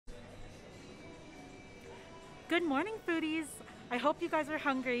Good morning, foodies. I hope you guys are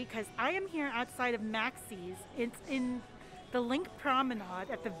hungry because I am here outside of Maxie's. It's in the LINQ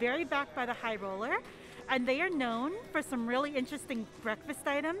Promenade at the very back by the High Roller, and they are known for some really interesting breakfast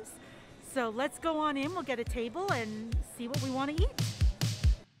items. So let's go on in, we'll get a table and see what we want to eat.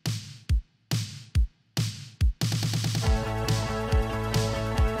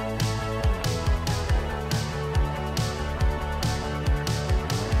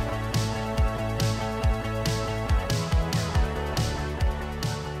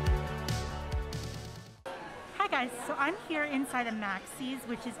 So I'm here inside of Maxie's,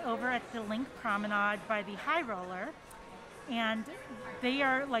 which is over at the LINQ Promenade by the High Roller, and they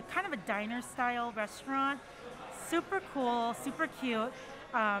are like kind of a diner style restaurant. Super cool, super cute.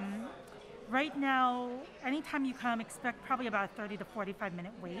 Right now, anytime you come, expect probably about a 30 to 45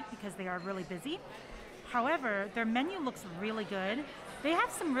 minute wait because they are really busy. However, their menu looks really good. They have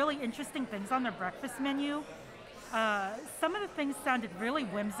some really interesting things on their breakfast menu. Some of the things sounded really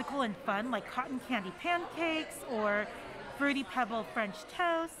whimsical and fun, like cotton candy pancakes or fruity pebble French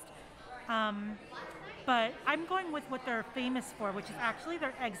toast. But I'm going with what they're famous for, which is actually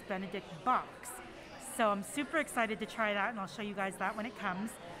their Eggs Benedict box. So I'm super excited to try that, and I'll show you guys that when it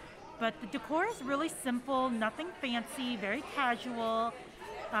comes. But the decor is really simple, nothing fancy, very casual.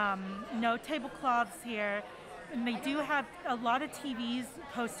 No tablecloths here. And they do have a lot of TVs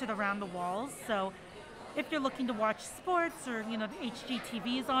posted around the walls. So if you're looking to watch sports or, the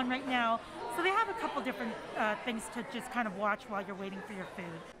HGTV is on right now. So they have a couple different things to just kind of watch while you're waiting for your food.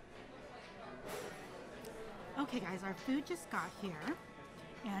 Okay guys, our food just got here.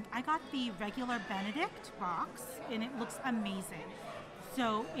 And I got the regular Benedict box, and it looks amazing.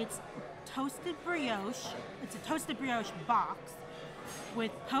 So it's toasted brioche. It's a toasted brioche box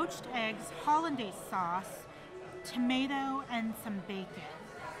with poached eggs, hollandaise sauce, tomato, and some bacon.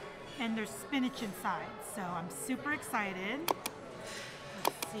 And there's spinach inside, so I'm super excited.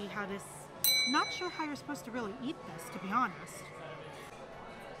 Let's see how this, not sure how you're supposed to really eat this, to be honest.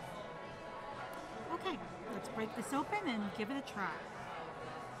 Okay, let's break this open and give it a try.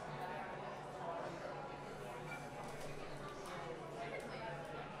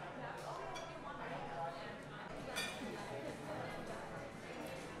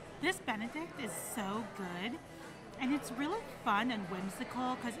 This Benedict is so good. And it's really fun and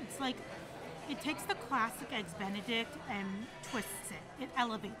whimsical because it's like, it takes the classic Eggs Benedict and twists it. It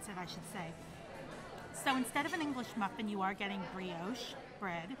elevates it, I should say. So instead of an English muffin, you are getting brioche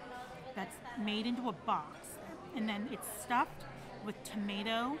bread that's made into a box. And then it's stuffed with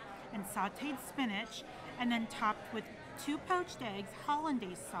tomato and sauteed spinach, and then topped with 2 poached eggs,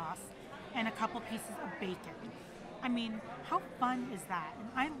 hollandaise sauce, and a couple pieces of bacon. I mean, how fun is that? And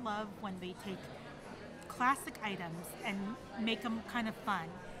I love when they take classic items and make them kind of fun.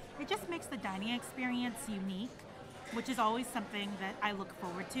 It just makes the dining experience unique, which is always something that I look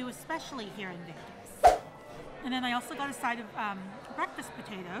forward to, especially here in Vegas. And then I also got a side of breakfast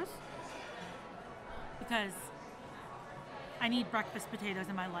potatoes because I need breakfast potatoes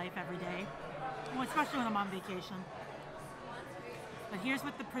in my life every day, well, especially when I'm on vacation. But here's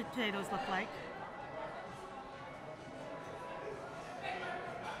what the potatoes look like.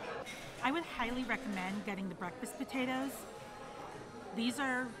 I would highly recommend getting the breakfast potatoes. These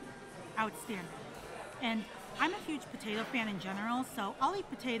are outstanding. And I'm a huge potato fan in general, so I'll eat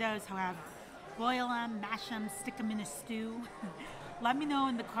potatoes however. Boil them, mash them, stick them in a stew. Let me know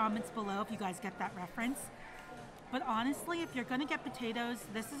in the comments below if you guys get that reference. But honestly, if you're gonna get potatoes,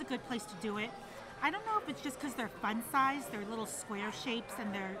 this is a good place to do it. I don't know if it's just because they're fun size, they're little square shapes,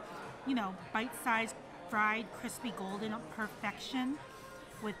 and they're, bite-sized, fried, crispy, golden perfection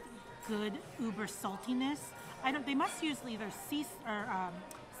with good uber saltiness. They must use either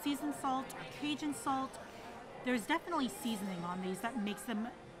seasoned salt or Cajun salt. There's definitely seasoning on these that makes them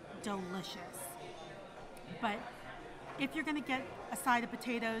delicious. But if you're gonna get a side of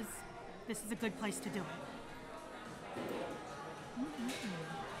potatoes, this is a good place to do it.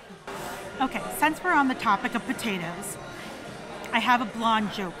 Okay, since we're on the topic of potatoes, I have a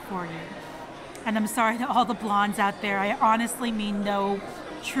blonde joke for you. And I'm sorry to all the blondes out there. I honestly mean no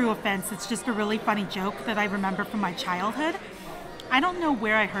true offense. It's just a really funny joke that I remember from my childhood. I don't know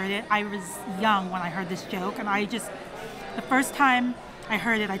where I heard it. I was young when I heard this joke, and the first time I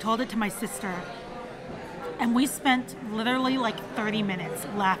heard it, I told it to my sister, and we spent literally like 30 minutes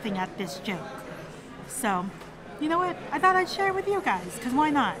laughing at this joke. So, you know what? I thought I'd share it with you guys, because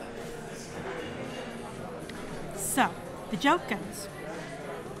why not? So, the joke goes,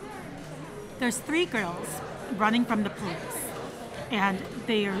 there's 3 girls running from the police. And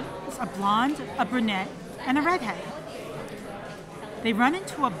there's a blonde, a brunette, and a redhead. They run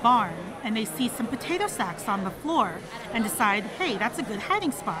into a barn and they see some potato sacks on the floor and decide, hey, that's a good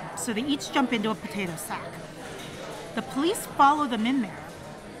hiding spot. So they each jump into a potato sack. The police follow them in there,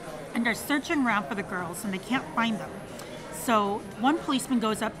 and they're searching around for the girls, and they can't find them. So one policeman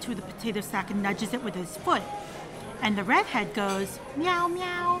goes up to the potato sack and nudges it with his foot. And the redhead goes, meow,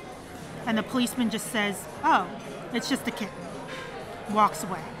 meow. And the policeman just says, oh, it's just a kitten. Walks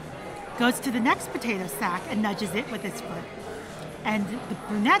away. Goes to the next potato sack and nudges it with his foot. And the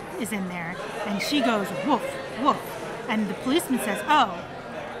brunette is in there, and she goes, woof, woof. And the policeman says, oh,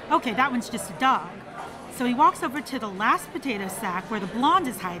 okay, that one's just a dog. So he walks over to the last potato sack where the blonde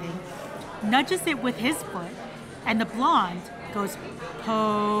is hiding, nudges it with his foot, and the blonde goes,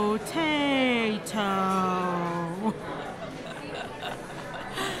 potato.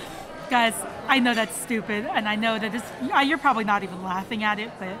 Guys, I know that's stupid, and I know that you're probably not even laughing at it,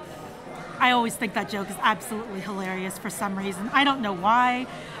 but I always think that joke is absolutely hilarious for some reason. I don't know why.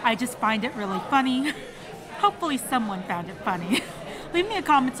 I just find it really funny. Hopefully someone found it funny. Leave me a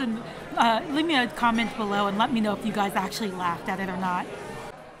comment below and let me know if you guys actually laughed at it or not.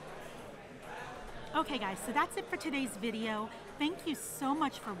 Okay guys, so that's it for today's video. Thank you so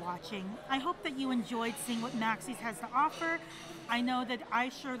much for watching. I hope that you enjoyed seeing what Maxie's has to offer. I know that I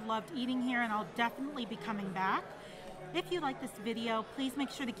sure loved eating here, and I'll definitely be coming back. If you like this video, please make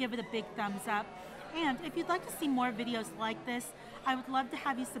sure to give it a big thumbs up. And if you'd like to see more videos like this, I would love to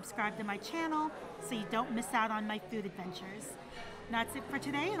have you subscribe to my channel so you don't miss out on my food adventures. That's it for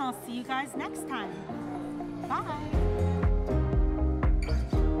today, and I'll see you guys next time. Bye!